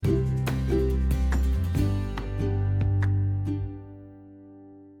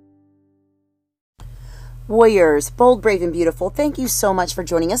Warriors, bold, brave, and beautiful, thank you so much for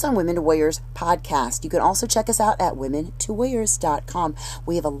joining us on Women to Warriors podcast. You can also check us out at womentowarriors.com.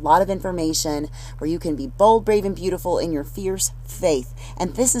 We have a lot of information where you can be bold, brave, and beautiful in your fierce faith.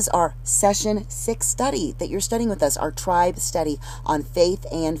 And this is our session 6 study that you're studying with us, our tribe study on faith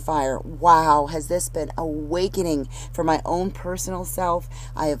and fire. Wow, has this been awakening for my own personal self.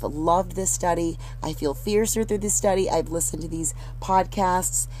 I have loved this study. I feel fiercer through this study. I've listened to these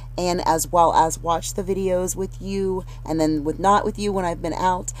podcasts and as well as watched the videos with you and then not with you when I've been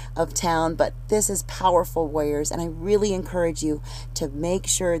out of town. But this is powerful, warriors, and I really encourage you to make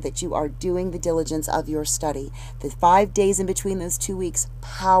sure that you are doing the diligence of your study. The 5 days in between those 2 weeks,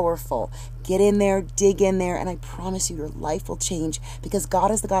 powerful. Get in there, dig in there, and I promise you your life will change because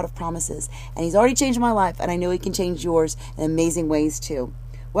God is the God of promises, and He's already changed my life, and I know He can change yours in amazing ways too.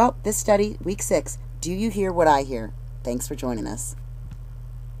 Well, this study, week 6, do you hear what I hear? Thanks for joining us.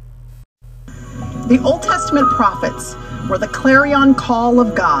 The Old Testament prophets were the clarion call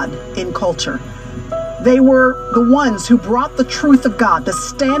of God in culture. They were the ones who brought the truth of God, the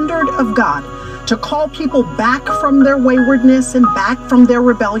standard of God, to call people back from their waywardness and back from their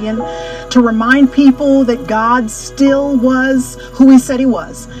rebellion, to remind people that God still was who He said He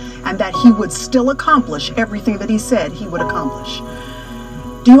was, and that He would still accomplish everything that He said He would accomplish.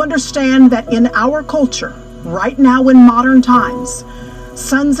 Do you understand that in our culture, right now in modern times,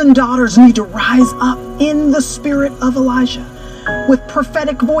 sons and daughters need to rise up in the spirit of Elijah with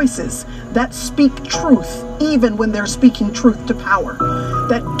prophetic voices that speak truth even when they're speaking truth to power,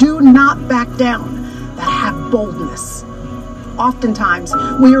 that do not back down, that have boldness. Oftentimes,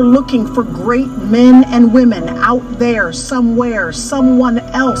 we are looking for great men and women out there somewhere, someone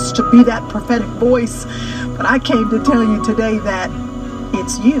else to be that prophetic voice. But I came to tell you today that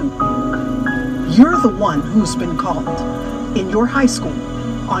it's you. You're the one who's been called. In your high school,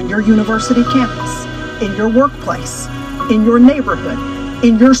 on your university campus, in your workplace, in your neighborhood,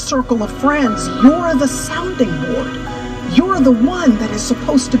 in your circle of friends, you're the sounding board. You're the one that is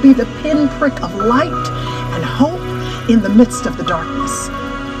supposed to be the pinprick of light and hope in the midst of the darkness.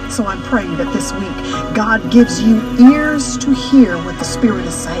 So I'm praying that this week, God gives you ears to hear what the Spirit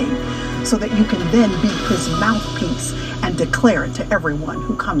is saying, so that you can then be His mouthpiece and declare it to everyone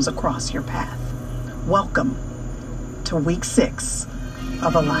who comes across your path. Welcome to week 6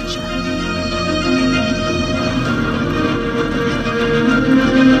 of Elijah.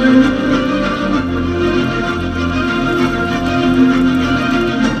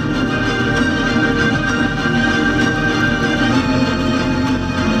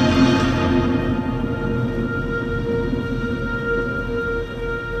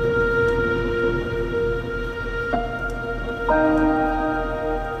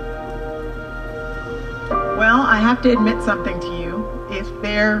 Well, I have to admit something to you.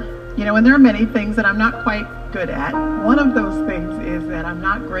 And there are many things that I'm not quite good at. One of those things is that I'm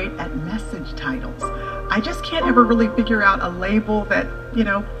not great at message titles. I just can't ever really figure out a label that,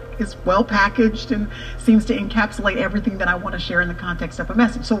 is well packaged and seems to encapsulate everything that I want to share in the context of a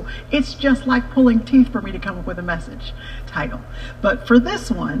message. So it's just like pulling teeth for me to come up with a message title. But for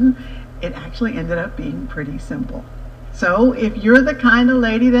this one, it actually ended up being pretty simple. So if you're the kind of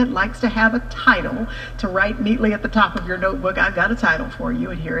lady that likes to have a title to write neatly at the top of your notebook, I've got a title for you,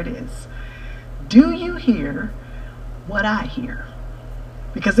 and here it is. Do you hear what I hear?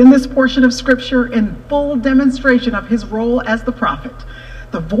 Because in this portion of Scripture, in full demonstration of His role as the prophet,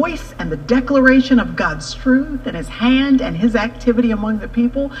 the voice and the declaration of God's truth and His hand and His activity among the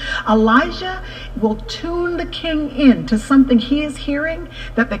people, Elijah will tune the king in to something he is hearing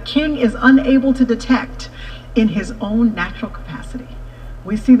that the king is unable to detect in his own natural capacity.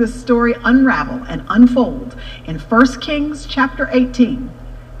 We see this story unravel and unfold in 1 Kings chapter 18.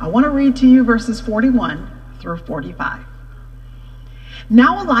 I want to read to you verses 41 through 45.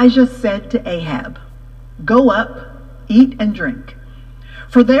 Now Elijah said to Ahab, "Go up, eat and drink,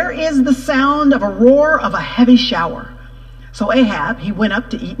 for there is the sound of a roar of a heavy shower." So Ahab, he went up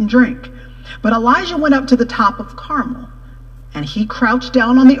to eat and drink. But Elijah went up to the top of Carmel, and he crouched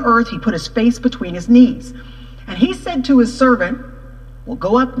down on the earth. He put his face between his knees. And he said to his servant, "Well,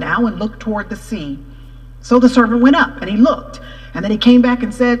 go up now and look toward the sea." So the servant went up and he looked, and then he came back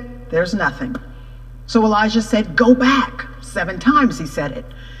and said, "There's nothing." So Elijah said, "Go back." 7 times he said it.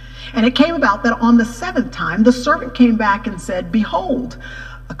 And it came about that on the 7th time, the servant came back and said, "Behold,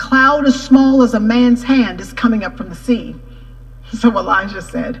 a cloud as small as a man's hand is coming up from the sea." So Elijah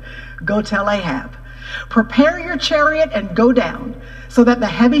said, "Go tell Ahab, prepare your chariot and go down, so that the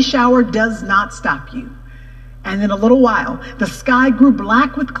heavy shower does not stop you." And in a little while, the sky grew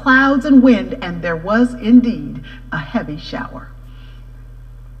black with clouds and wind, and there was indeed a heavy shower.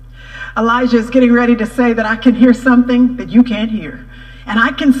 Elijah is getting ready to say that I can hear something that you can't hear. And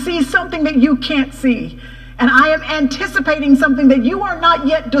I can see something that you can't see. And I am anticipating something that you are not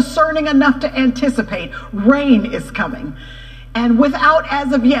yet discerning enough to anticipate. Rain is coming. And without,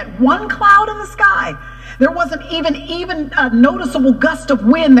 as of yet, one cloud in the sky, there wasn't even a noticeable gust of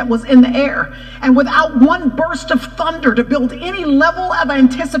wind that was in the air. And without one burst of thunder to build any level of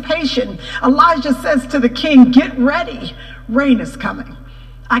anticipation, Elijah says to the king, get ready, rain is coming.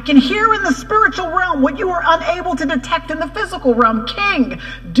 I can hear in the spiritual realm what you are unable to detect in the physical realm. King,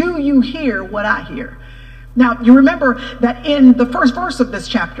 do you hear what I hear? Now, you remember that in the first verse of this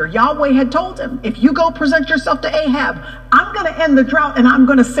chapter, Yahweh had told him, if you go present yourself to Ahab, I'm going to end the drought and I'm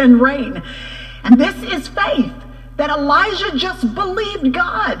going to send rain. And this is faith, that Elijah just believed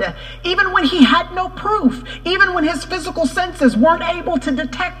God, even when he had no proof, even when his physical senses weren't able to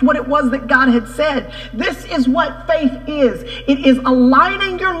detect what it was that God had said. This is what faith is. It is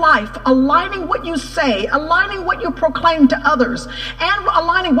aligning your life, aligning what you say, aligning what you proclaim to others, and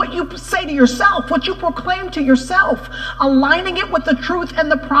aligning what you say to yourself, what you proclaim to yourself, aligning it with the truth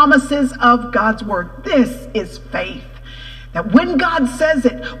and the promises of God's word. This is faith. That when God says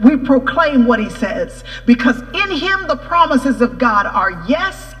it, we proclaim what he says, because in him the promises of God are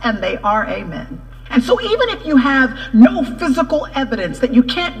yes and they are amen. And so even if you have no physical evidence, that you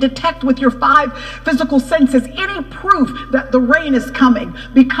can't detect with your 5 physical senses any proof that the rain is coming,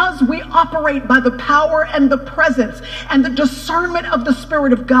 because we operate by the power and the presence and the discernment of the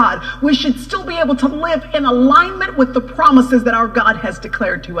Spirit of God, we should still be able to live in alignment with the promises that our God has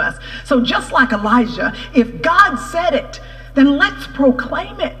declared to us. So just like Elijah, if God said it, then let's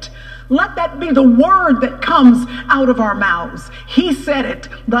proclaim it. Let that be the word that comes out of our mouths. He said it,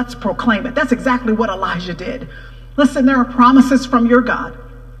 let's proclaim it. That's exactly what Elijah did. Listen, there are promises from your God.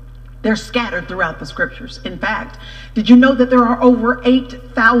 They're scattered throughout the scriptures. In fact, did you know that there are over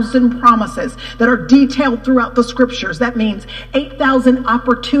 8,000 promises that are detailed throughout the scriptures? That means 8,000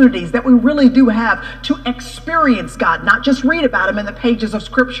 opportunities that we really do have to experience God, not just read about him in the pages of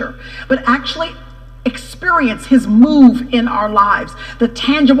scripture, but actually experience his move in our lives, the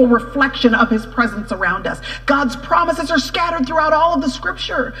tangible reflection of his presence around us. God's promises are scattered throughout all of the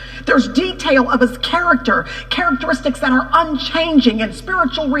scripture. There's detail of his character, characteristics that are unchanging, and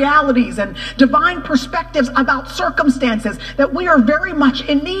spiritual realities and divine perspectives about circumstances that we are very much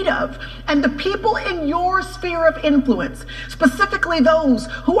in need of. And the people in your sphere of influence, specifically those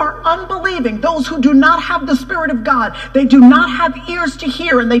who are unbelieving, those who do not have the Spirit of God, they do not have ears to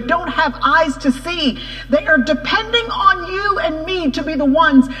hear and they don't have eyes to see. They are depending on you and me to be the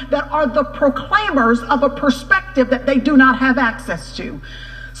ones that are the proclaimers of a perspective that they do not have access to.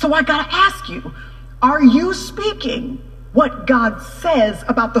 So I got to ask you, are you speaking what God says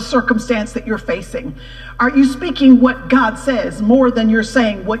about the circumstance that you're facing? Are you speaking what God says more than you're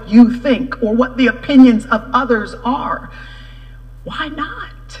saying what you think or what the opinions of others are? Why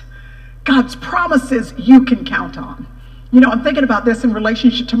not? God's promises you can count on. You know, I'm thinking about this in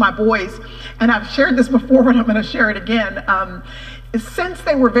relationship to my boys, and I've shared this before, but I'm going to share it again. Since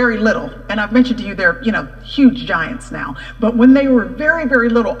they were very little, and I've mentioned to you they're, huge giants now, but when they were very, very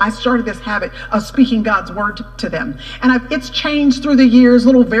little, I started this habit of speaking God's word to them. And it's changed through the years,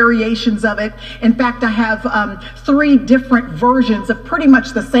 little variations of it. In fact, I have 3 different versions of pretty much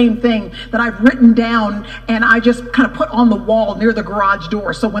the same thing that I've written down, and I just kind of put on the wall near the garage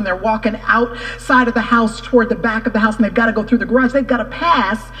door. So when they're walking outside of the house toward the back of the house and they've got to go through the garage, they've got to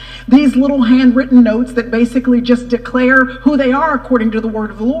pass these little handwritten notes that basically just declare who they are according to the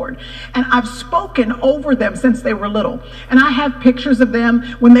word of the Lord. And I've spoken over them since they were little. And I have pictures of them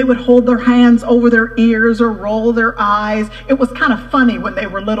when they would hold their hands over their ears or roll their eyes. It was kind of funny when they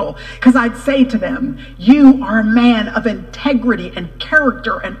were little, because I'd say to them, you are a man of integrity and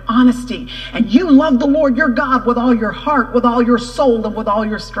character and honesty. And you love the Lord your God with all your heart, with all your soul, and with all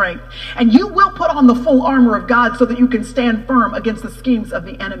your strength. And you will put on the full armor of God so that you can stand firm against the schemes of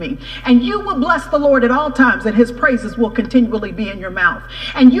the enemy. And you will bless the Lord at all times, and his praises will continually be in your mouth.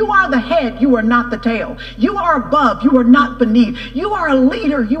 And you are the head, you are not the tail. You are above, you are not beneath. You are a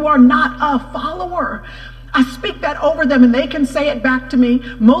leader, you are not a follower. I speak that over them and they can say it back to me.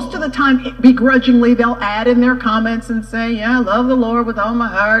 Most of the time, begrudgingly, they'll add in their comments and say, yeah, I love the Lord with all my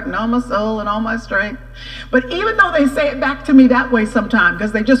heart and all my soul and all my strength. But even though they say it back to me that way sometimes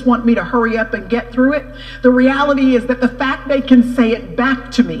because they just want me to hurry up and get through it, the reality is that the fact they can say it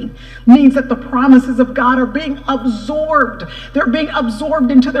back to me means that the promises of God are being absorbed. They're being absorbed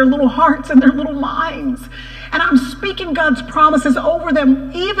into their little hearts and their little minds. And I'm speaking God's promises over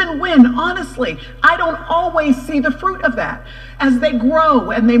them even when, honestly, I don't always see the fruit of that. As they grow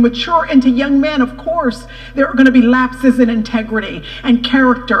and they mature into young men, of course, there are going to be lapses in integrity and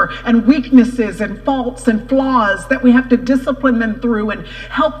character and weaknesses and faults and flaws that we have to discipline them through and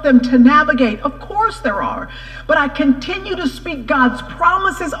help them to navigate. Of course there are. But I continue to speak God's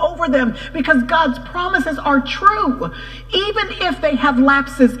promises over them because God's promises are true, even if they have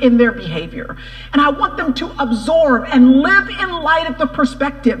lapses in their behavior. And I want them to absorb and live in light of the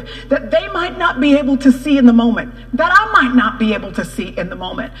perspective that they might not be able to see in the moment, that I might not be able to see in the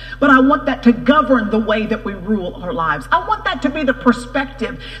moment. But I want that to govern the way that we rule our lives. I want that to be the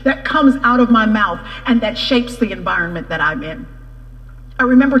perspective that comes out of my mouth and that shapes the environment that I'm in. I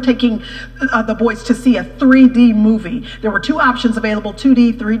remember taking the boys to see a 3D movie. There were two options available,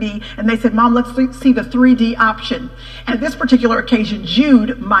 2D, 3D, and they said, Mom, let's see the 3D option. And this particular occasion,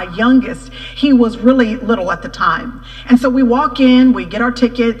 Jude, my youngest, he was really little at the time. And so we walk in, we get our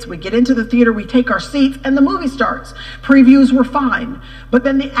tickets, we get into the theater, we take our seats, and the movie starts. Previews were fine. But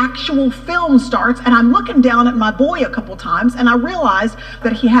then the actual film starts, and I'm looking down at my boy a couple times, and I realize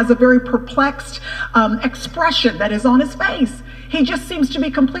that he has a very perplexed expression that is on his face. He just seems to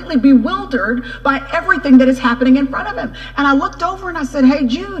be completely bewildered by everything that is happening in front of him. And I looked over and I said, hey,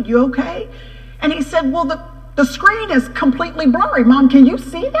 Jude, you okay? And he said, well, the screen is completely blurry. Mom, can you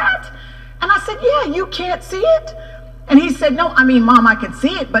see that? And I said, yeah, you can't see it? And he said, no, I mean, Mom, I can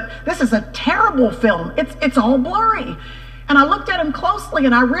see it, but this is a terrible film. It's all blurry. And I looked at him closely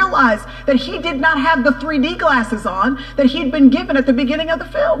and I realized that he did not have the 3D glasses on that he'd been given at the beginning of the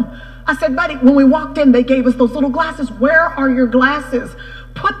film. I said, buddy, when we walked in, they gave us those little glasses. Where are your glasses?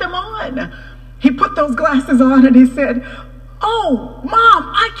 Put them on. He put those glasses on and he said, oh, Mom,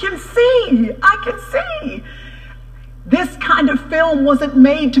 I can see. I can see. This kind of film wasn't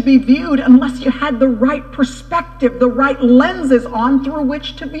made to be viewed unless you had the right perspective, the right lenses on through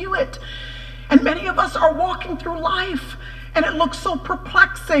which to view it. And many of us are walking through life and it looks so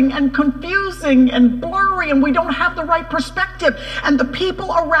perplexing and confusing and blurry, and we don't have the right perspective. And the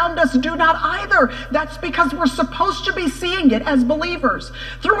people around us do not either. That's because we're supposed to be seeing it as believers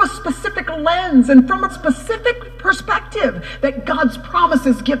through a specific lens and from a specific perspective that God's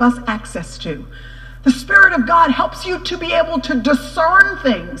promises give us access to. The Spirit of God helps you to be able to discern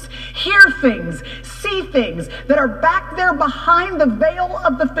things, hear things, see things that are back there behind the veil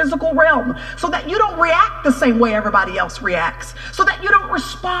of the physical realm, so that you don't react the same way everybody else reacts, so that you don't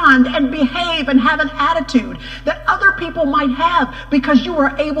respond and behave and have an attitude that other people might have, because you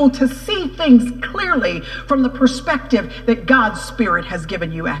are able to see things clearly from the perspective that God's Spirit has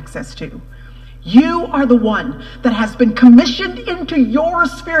given you access to. You are the one that has been commissioned into your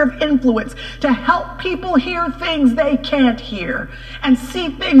sphere of influence to help people hear things they can't hear and see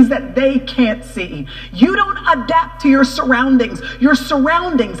things that they can't see. You don't adapt to your surroundings. Your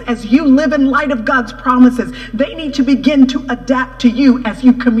surroundings, as you live in light of God's promises, they need to begin to adapt to you as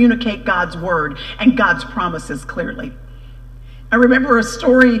you communicate God's word and God's promises clearly. I remember a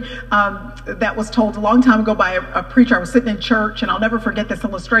story that was told a long time ago by a preacher. I was sitting in church, and I'll never forget this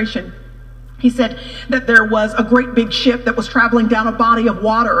illustration. He said that there was a great big ship that was traveling down a body of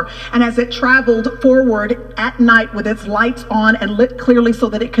water. And as it traveled forward at night with its lights on and lit clearly so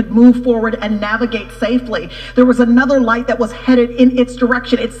that it could move forward and navigate safely, there was another light that was headed in its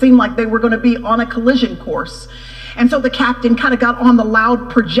direction. It seemed like they were going to be on a collision course. And so the captain kind of got on the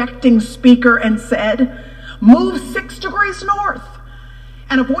loud projecting speaker and said, "Move 6 degrees north."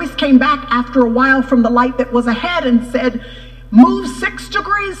 And a voice came back after a while from the light that was ahead and said, "Move 6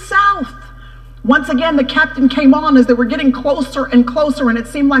 degrees south." Once again, the captain came on as they were getting closer and closer, and it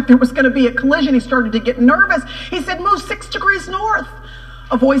seemed like there was going to be a collision. He started to get nervous. He said, "Move 6 degrees north."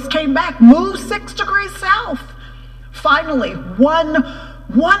 A voice came back, "Move 6 degrees south." Finally, one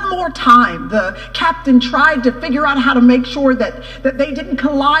more time, the captain tried to figure out how to make sure that they didn't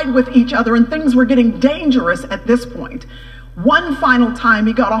collide with each other, and things were getting dangerous at this point. One final time,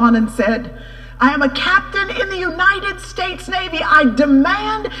 he got on and said, "I am a captain in the United States Navy. I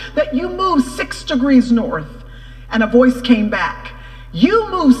demand that you move 6 degrees north." And a voice came back, "You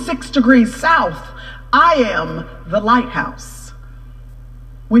move 6 degrees south. I am the lighthouse."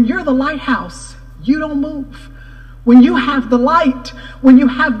 When you're the lighthouse, you don't move. When you have the light, when you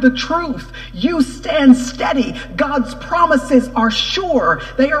have the truth, you stand steady. God's promises are sure.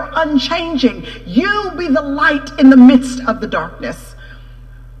 They are unchanging. You be the light in the midst of the darkness.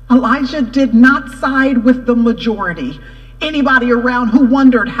 Elijah did not side with the majority, anybody around who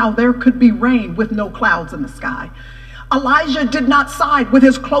wondered how there could be rain with no clouds in the sky. Elijah did not side with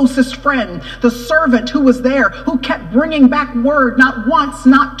his closest friend, the servant who was there, who kept bringing back word, not once,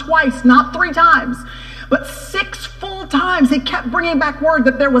 not twice, not 3 times, But 6 full times he kept bringing back word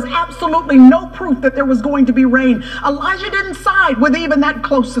that there was absolutely no proof that there was going to be rain. Elijah didn't side with even that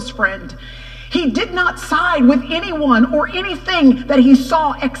closest friend. He did not side with anyone or anything that he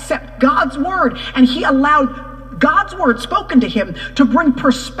saw except God's word. And he allowed God's word spoken to him to bring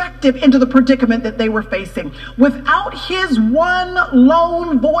perspective into the predicament that they were facing. Without his one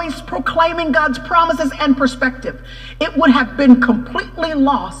lone voice proclaiming God's promises and perspective, it would have been completely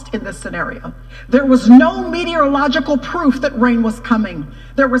lost in this scenario. There was no meteorological proof that rain was coming.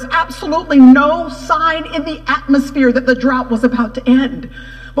 There was absolutely no sign in the atmosphere that the drought was about to end.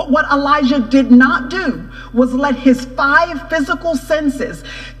 But what Elijah did not do was let his 5 physical senses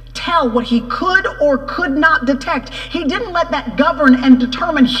tell what he could or could not detect. He didn't let that govern and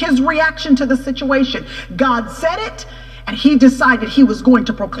determine his reaction to the situation. God said it, and he decided he was going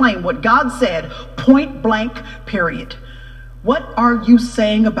to proclaim what God said, point blank, period. What are you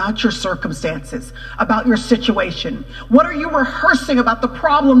saying about your circumstances, about your situation? What are you rehearsing about the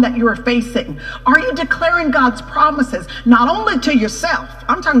problem that you are facing? Are you declaring God's promises, not only to yourself?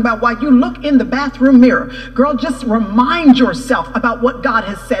 I'm talking about while you look in the bathroom mirror. Girl, just remind yourself about what God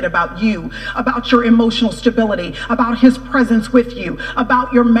has said about you, about your emotional stability, about his presence with you,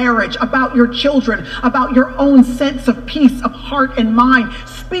 about your marriage, about your children, about your own sense of peace of heart and mind.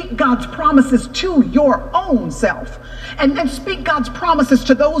 Speak God's promises to your own self. And then speak God's promises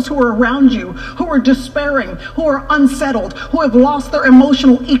to those who are around you, who are despairing, who are unsettled, who have lost their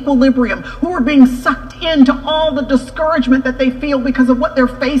emotional equilibrium, who are being sucked into all the discouragement that they feel because of what they're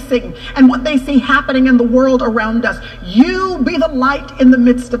facing and what they see happening in the world around us. You be the light in the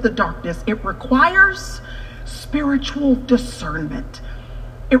midst of the darkness. It requires spiritual discernment.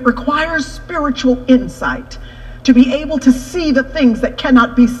 It requires spiritual insight to be able to see the things that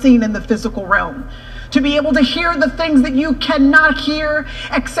cannot be seen in the physical realm, to be able to hear the things that you cannot hear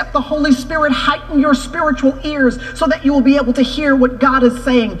except the Holy Spirit heighten your spiritual ears so that you will be able to hear what God is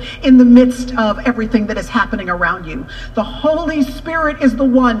saying in the midst of everything that is happening around you. The Holy Spirit is the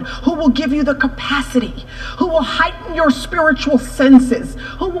one who will give you the capacity, who will heighten your spiritual senses,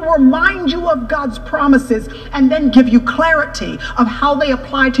 who will remind you of God's promises and then give you clarity of how they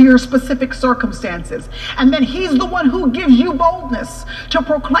apply to your specific circumstances. And then he's the one who gives you boldness to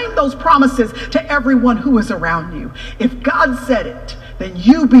proclaim those promises to everyone who is around you. If God said it, then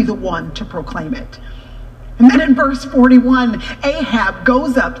you be the one to proclaim it. And then in verse 41, Ahab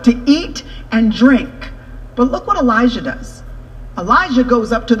goes up to eat and drink. But look what Elijah does. Elijah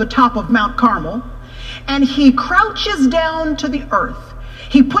goes up to the top of Mount Carmel and he crouches down to the earth.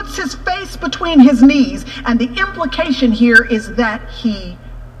 He puts his face between his knees, and the implication here is that he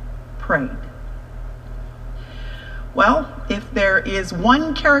prayed. Well, if there is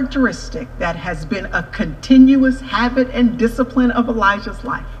one characteristic that has been a continuous habit and discipline of Elijah's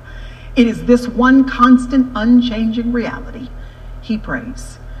life, it is this one constant, unchanging reality. He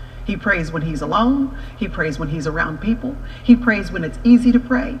prays. He prays when he's alone. He prays when he's around people. He prays when it's easy to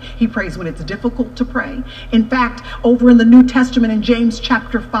pray. He prays when it's difficult to pray. In fact, over in the New Testament in James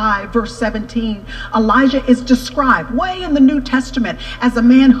chapter 5, verse 17, Elijah is described way in the New Testament as a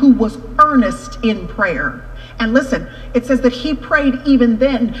man who was earnest in prayer. And listen, it says that he prayed even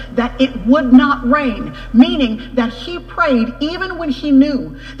then that it would not rain, meaning that he prayed even when he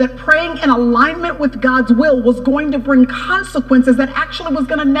knew that praying in alignment with God's will was going to bring consequences that actually was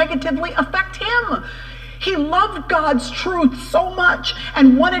going to negatively affect him. He loved God's truth so much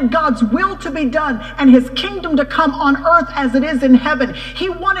and wanted God's will to be done and his kingdom to come on earth as it is in heaven. He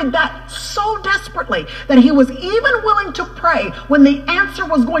wanted that so desperately that he was even willing to pray when the answer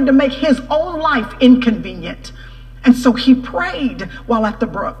was going to make his own life inconvenient. And so he prayed while at the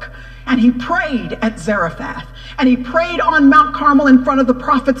brook, and he prayed at Zarephath, and he prayed on Mount Carmel in front of the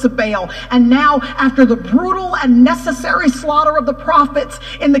prophets of Baal. And now, after the brutal and necessary slaughter of the prophets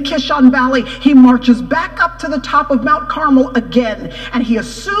in the Kishon Valley, he marches back up to the top of Mount Carmel again, and he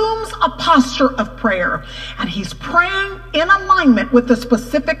assumes a posture of prayer, and he's praying in alignment with the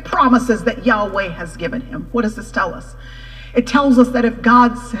specific promises that Yahweh has given him. What does this tell us? It tells us that if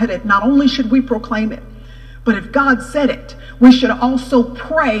God said it, not only should we proclaim it, but if God said it, we should also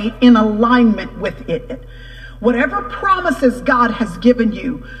pray in alignment with it. Whatever promises God has given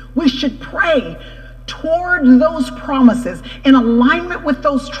you, we should pray toward those promises in alignment with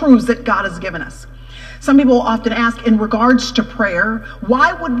those truths that God has given us. Some people often ask in regards to prayer,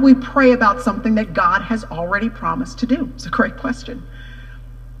 why would we pray about something that God has already promised to do? It's a great question.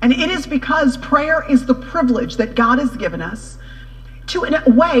 And it is because prayer is the privilege that God has given us to, in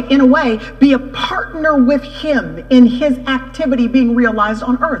a way, be a partner with him in his activity being realized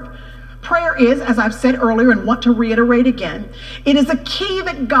on earth. Prayer is, as I've said earlier and want to reiterate again, it is a key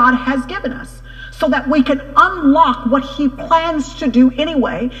that God has given us so that we can unlock what he plans to do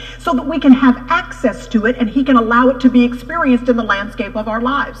anyway, so that we can have access to it and he can allow it to be experienced in the landscape of our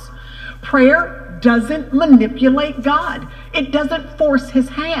lives. Prayer doesn't manipulate God. It doesn't force his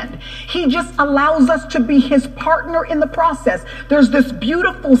hand. He just allows us to be his partner in the process. There's this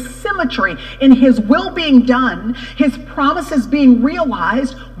beautiful symmetry in his will being done, his promises being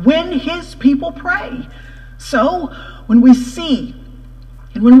realized when his people pray. So when we see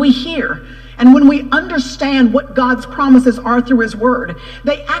and when we hear and when we understand what God's promises are through his word,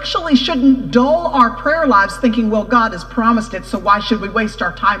 they actually shouldn't dull our prayer lives thinking, well, God has promised it, so why should we waste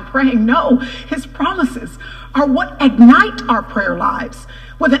our time praying? No, his promises are what ignite our prayer lives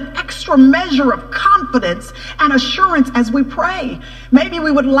with an extra measure of confidence and assurance as we pray. Maybe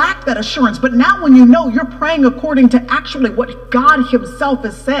we would lack that assurance, but now when you know you're praying according to actually what God himself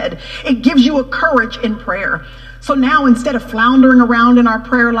has said, it gives you a courage in prayer. So now instead of floundering around in our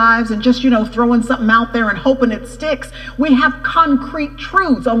prayer lives and just, throwing something out there and hoping it sticks, we have concrete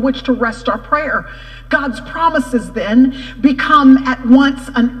truths on which to rest our prayer. God's promises then become at once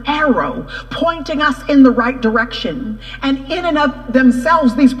an arrow pointing us in the right direction. And in and of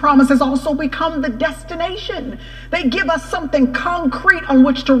themselves, these promises also become the destination. They give us something concrete on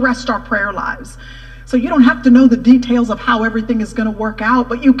which to rest our prayer lives. So you don't have to know the details of how everything is going to work out,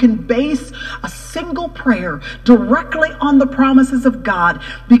 but you can base a single prayer directly on the promises of God,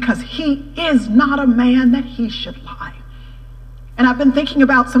 because he is not a man that he should lie. And I've been thinking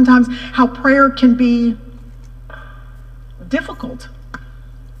about sometimes how prayer can be difficult,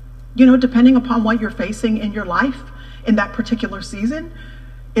 depending upon what you're facing in your life in that particular season.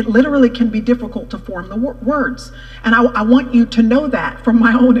 It literally can be difficult to form the words. And I want you to know that from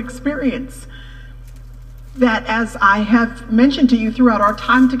my own experience, that as I have mentioned to you throughout our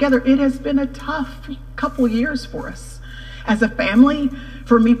time together, it has been a tough couple years for us. As a family,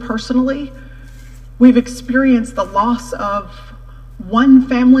 for me personally, we've experienced the loss of one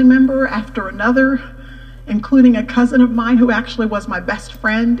family member after another, including a cousin of mine who actually was my best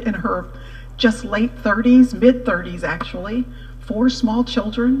friend in her just late 30s, mid 30s actually, 4 small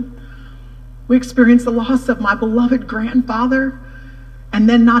children. We experienced the loss of my beloved grandfather, and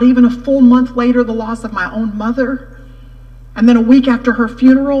then not even a full month later, the loss of my own mother. And then a week after her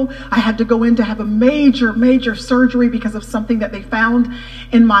funeral, I had to go in to have a major surgery because of something that they found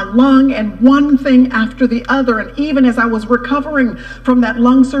in my lung, and one thing after the other. And even as I was recovering from that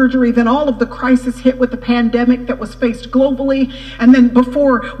lung surgery, then all of the crisis hit with the pandemic that was faced globally. And then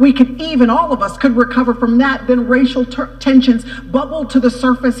before we could even, all of us could recover from that, then racial tensions bubbled to the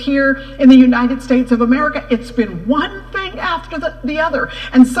surface here in the United States of America. It's been one thing after the other.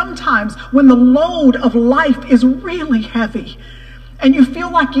 And sometimes when the load of life is really heavy, and you feel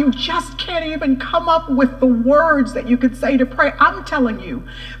like you just can't even come up with the words that you could say to pray, I'm telling you,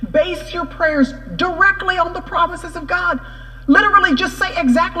 base your prayers directly on the promises of God. Literally just say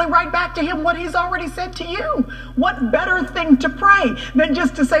exactly right back to him what he's already said to you. What better thing to pray than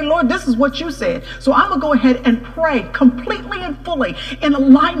just to say, Lord, this is what you said, so I'm going to go ahead and pray completely and fully in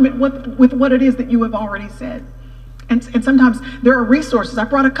alignment with what it is that you have already said. And sometimes there are resources. I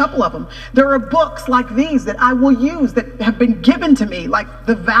brought a couple of them. There are books like these that I will use that have been given to me, like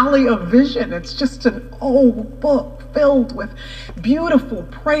The Valley of Vision. It's just an old book filled with beautiful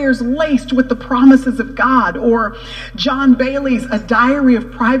prayers laced with the promises of God. Or John Bailey's A Diary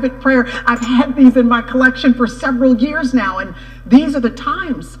of Private Prayer. I've had these in my collection for several years now, and these are the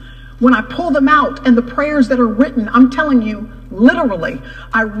times when I pull them out and the prayers that are written, I'm telling you, literally,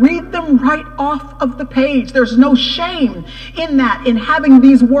 I read them right off of the page. There's no shame in that, in having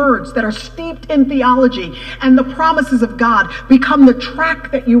these words that are steeped in theology, and the promises of God become the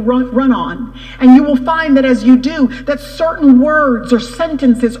track that you run on. And you will find that as you do, that certain words or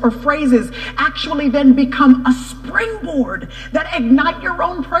sentences or phrases actually then become a springboard that ignite your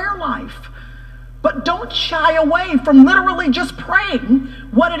own prayer life. But don't shy away from literally just praying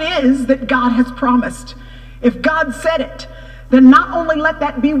what it is that God has promised. If God said it, then not only let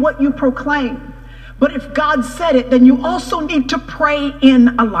that be what you proclaim, but if God said it, then you also need to pray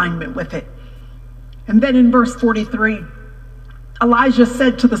in alignment with it. And then in verse 43, Elijah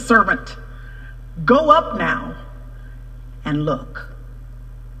said to the servant, "Go up now and look."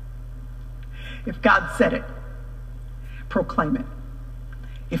 If God said it, proclaim it.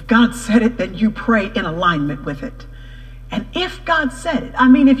 If God said it, then you pray in alignment with it. And if God said it,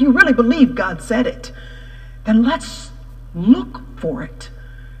 if you really believe God said it, then let's look for it.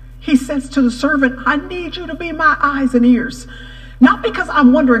 He says to the servant, I need you to be my eyes and ears. Not because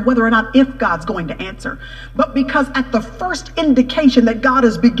I'm wondering whether or not if God's going to answer, but because at the first indication that God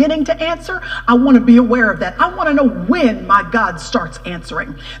is beginning to answer, I want to be aware of that. I want to know when my God starts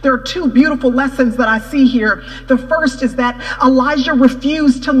answering. There are two beautiful lessons that I see here. The first is that Elijah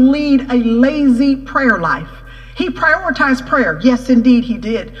refused to lead a lazy prayer life. He prioritized prayer. Yes, indeed, he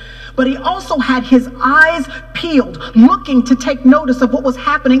did. But he also had his eyes peeled, looking to take notice of what was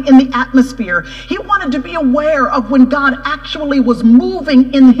happening in the atmosphere. He wanted to be aware of when God actually was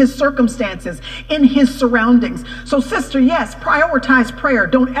moving in his circumstances, in his surroundings. So sister, yes, prioritize prayer.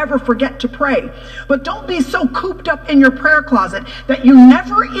 Don't ever forget to pray. But don't be so cooped up in your prayer closet that you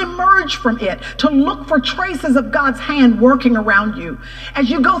never emerge from it to look for traces of God's hand working around you. As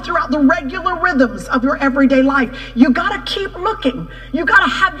you go throughout the regular rhythms of your everyday life, you got to keep looking. You got to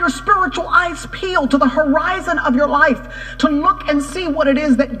have your spiritual eyes peeled to the horizon of your life to look and see what it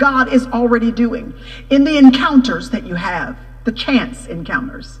is that God is already doing in the encounters that you have, the chance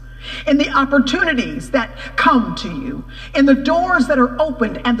encounters, in the opportunities that come to you, in the doors that are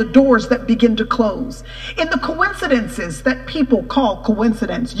opened and the doors that begin to close, in the coincidences that people call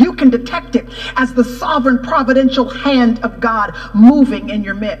coincidence. You can detect it as the sovereign providential hand of God moving in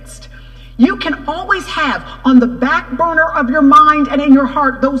your midst. You can always have on the back burner of your mind and in your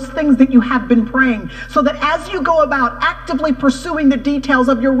heart those things that you have been praying, so that as you go about actively pursuing the details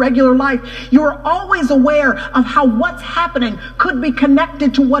of your regular life, you are always aware of how what's happening could be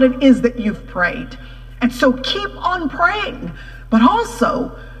connected to what it is that you've prayed. And so keep on praying, but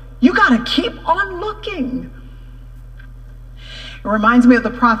also you got to keep on looking. It reminds me of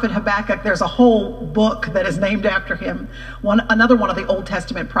the prophet Habakkuk. There's a whole book that is named after him, another one of the Old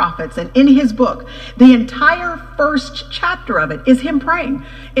Testament prophets. And in his book, the entire first chapter of it is him praying.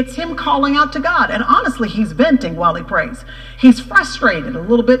 It's him calling out to God. And honestly, he's venting while he prays. He's frustrated, a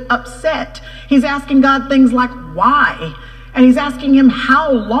little bit upset. He's asking God things like, why? And he's asking him,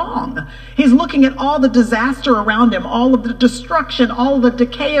 how long? He's looking at all the disaster around him, all of the destruction, all of the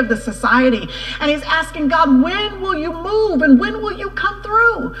decay of the society. And he's asking God, when will you move and when will you come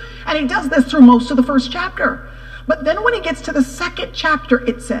through? And he does this through most of the first chapter. But then when he gets to the second chapter,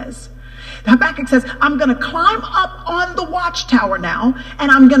 it says, Habakkuk says, I'm going to climb up on the watchtower now,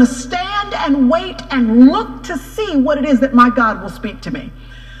 and I'm going to stand and wait and look to see what it is that my God will speak to me.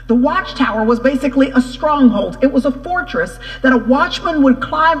 The watchtower was basically a stronghold. It was a fortress that a watchman would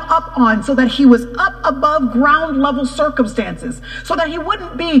climb up on so that he was up above ground level circumstances, so that he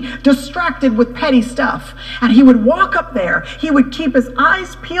wouldn't be distracted with petty stuff. And he would walk up there. He would keep his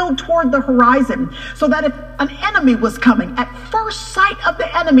eyes peeled toward the horizon so that if an enemy was coming, at first sight of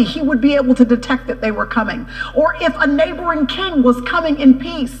the enemy, he would be able to detect that they were coming. Or if a neighboring king was coming in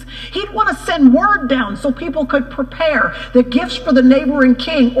peace, he'd want to send word down so people could prepare the gifts for the neighboring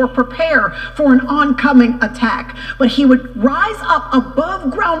king or prepare for an oncoming attack. But he would rise up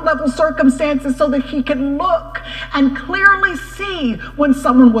above ground level circumstances so that he could look and clearly see when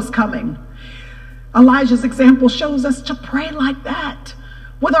someone was coming. Elijah's example shows us to pray like that,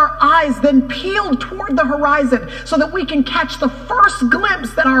 with our eyes then peeled toward the horizon so that we can catch the first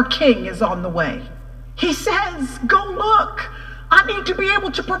glimpse that our king is on the way. He says, go look. I need to be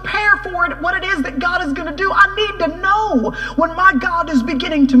able to prepare for it, what it is that God is going to do. I need to know when my God is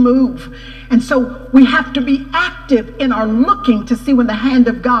beginning to move. And so we have to be active in our looking to see when the hand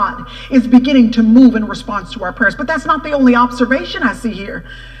of God is beginning to move in response to our prayers. But that's not the only observation I see here.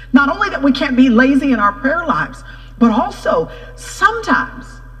 Not only that we can't be lazy in our prayer lives, but also sometimes,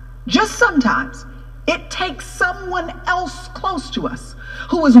 just sometimes, it takes someone else close to us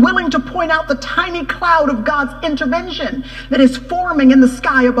who is willing to point out the tiny cloud of God's intervention that is forming in the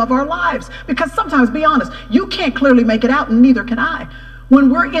sky above our lives. Because sometimes, be honest, you can't clearly make it out, and neither can I. When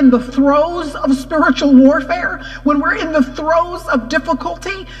we're in the throes of spiritual warfare, when we're in the throes of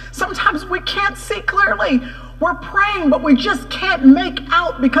difficulty, sometimes we can't see clearly. We're praying, but we just can't make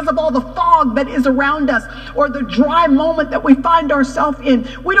out because of all the fog that is around us or the dry moment that we find ourselves in.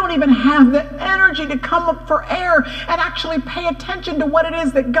 We don't even have the energy to come up for air and actually pay attention to what it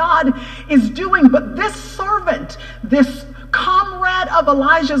is that God is doing. But this servant, this comrade of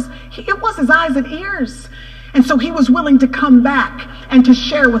Elijah's, it was his eyes and ears. And so he was willing to come back and to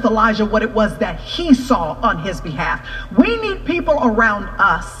share with Elijah what it was that he saw on his behalf. We need people around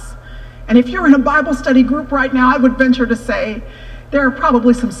us. And if you're in a Bible study group right now, I would venture to say there are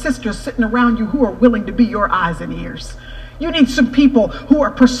probably some sisters sitting around you who are willing to be your eyes and ears. You need some people who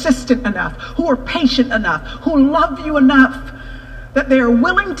are persistent enough, who are patient enough, who love you enough that they are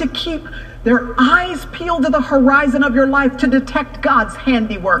willing to keep their eyes peeled to the horizon of your life to detect God's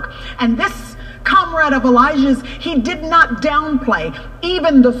handiwork. And this comrade of Elijah's, he did not downplay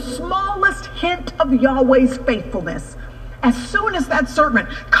even the smallest hint of Yahweh's faithfulness. As soon as that servant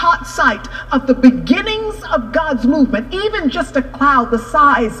caught sight of the beginnings of God's movement, even just a cloud the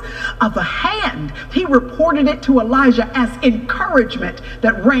size of a hand, he reported it to Elijah as encouragement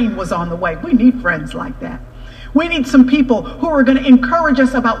that rain was on the way. We need friends like that. We need some people who are going to encourage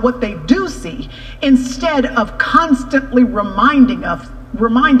us about what they do see instead of constantly reminding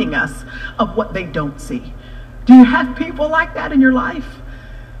us of what they don't see. Do you have people like that in your life?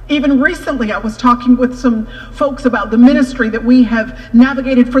 Even recently, I was talking with some folks about the ministry that we have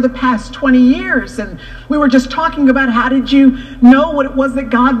navigated for the past 20 years. And we were just talking about, how did you know what it was that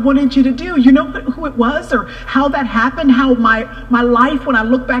God wanted you to do? You know who it was, or how that happened, how my life, when I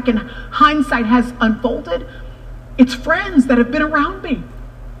look back in hindsight, has unfolded? It's friends that have been around me,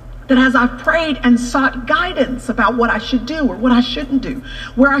 that as I've prayed and sought guidance about what I should do or what I shouldn't do,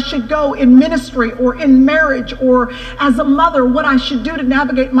 where I should go in ministry or in marriage or as a mother, what I should do to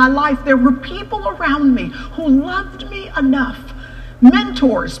navigate my life, there were people around me who loved me enough.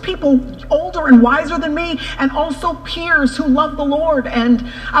 Mentors, people older and wiser than me, and also peers who love the Lord. And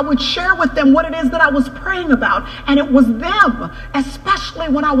I would share with them what it is that I was praying about. And it was them, especially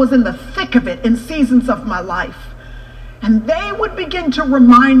when I was in the thick of it in seasons of my life. And they would begin to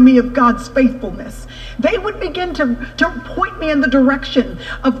remind me of God's faithfulness. They would begin to point me in the direction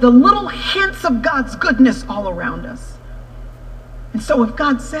of the little hints of God's goodness all around us. And so if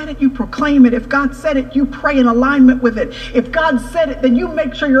God said it, you proclaim it. If God said it, you pray in alignment with it. If God said it, then you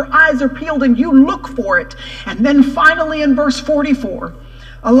make sure your eyes are peeled and you look for it. And then finally in verse 44,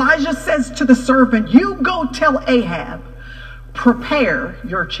 Elijah says to the servant, you go tell Ahab, prepare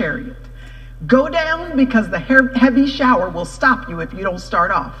your chariot. Go down, because the heavy shower will stop you if you don't start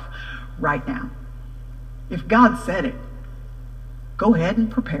off right now. If God said it, go ahead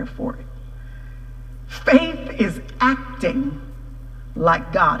and prepare for it. Faith is acting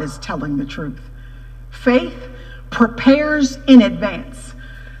like God is telling the truth. Faith prepares in advance.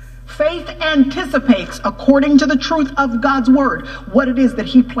 Faith anticipates, according to the truth of God's word, what it is that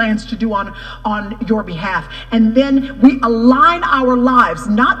he plans to do on your behalf. And then we align our lives,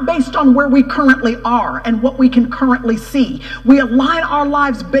 not based on where we currently are and what we can currently see. We align our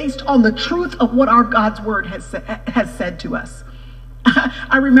lives based on the truth of what our God's word has said to us.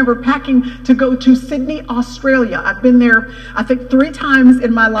 I remember packing to go to Sydney, Australia. I've been there, I think, 3 times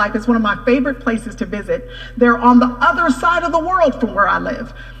in my life. It's one of my favorite places to visit. They're on the other side of the world from where I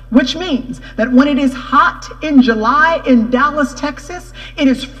live, which means that when it is hot in July in Dallas, Texas, it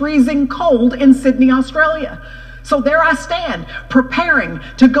is freezing cold in Sydney, Australia. So there I stand, preparing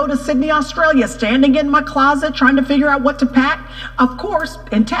to go to Sydney, Australia, standing in my closet, trying to figure out what to pack. Of course,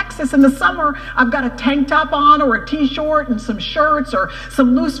 in Texas in the summer, I've got a tank top on or a t-shirt and some shirts or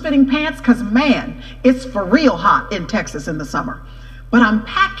some loose-fitting pants, because, man, it's for real hot in Texas in the summer. But I'm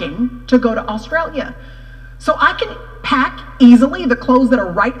packing to go to Australia. So I can pack easily the clothes that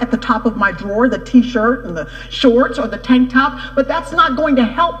are right at the top of my drawer, the t-shirt and the shorts or the tank top, but that's not going to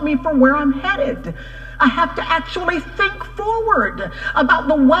help me for where I'm headed. I have to actually think forward about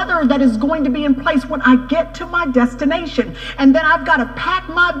the weather that is going to be in place when I get to my destination. And then I've got to pack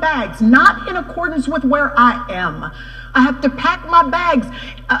my bags, not in accordance with where I am. I have to pack my bags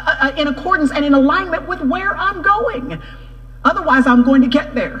in accordance and in alignment with where I'm going. Otherwise, I'm going to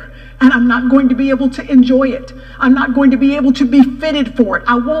get there and I'm not going to be able to enjoy it. I'm not going to be able to be fitted for it.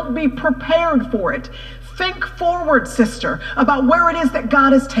 I won't be prepared for it. Think forward, sister, about where it is that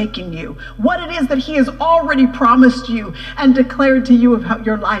God is taking you, what it is that he has already promised you and declared to you about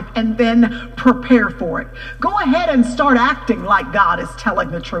your life, and then prepare for it. Go ahead and start acting like God is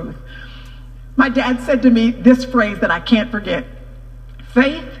telling the truth. My dad said to me this phrase that I can't forget: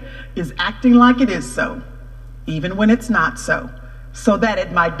 faith is acting like it is so, even when it's not so that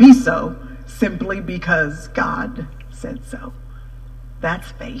it might be so, simply because God said so. That's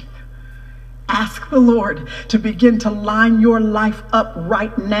faith. Ask the Lord to begin to line your life up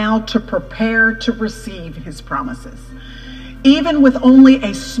right now to prepare to receive his promises. Even with only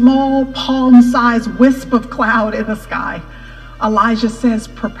a small palm-sized wisp of cloud in the sky, Elijah says,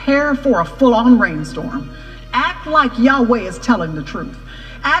 prepare for a full-on rainstorm. Act like Yahweh is telling the truth.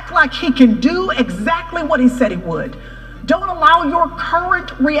 Act like he can do exactly what he said he would. Don't allow your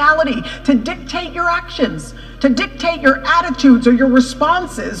current reality to dictate your actions, to dictate your attitudes or your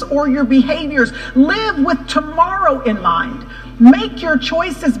responses or your behaviors. Live with tomorrow in mind. Make your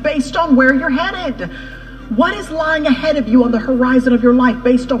choices based on where you're headed. What is lying ahead of you on the horizon of your life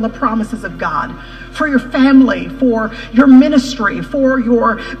based on the promises of God? For your family, for your ministry, for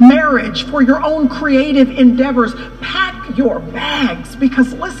your marriage, for your own creative endeavors. Pack your bags,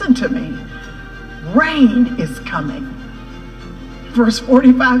 because listen to me, rain is coming. Verse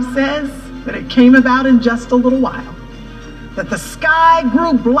 45 says that it came about in just a little while that the sky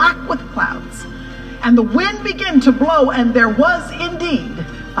grew black with clouds, and the wind began to blow, and there was indeed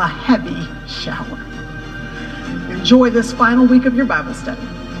a heavy shower. Enjoy this final week of your Bible study.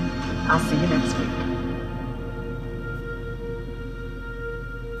 I'll see you next week.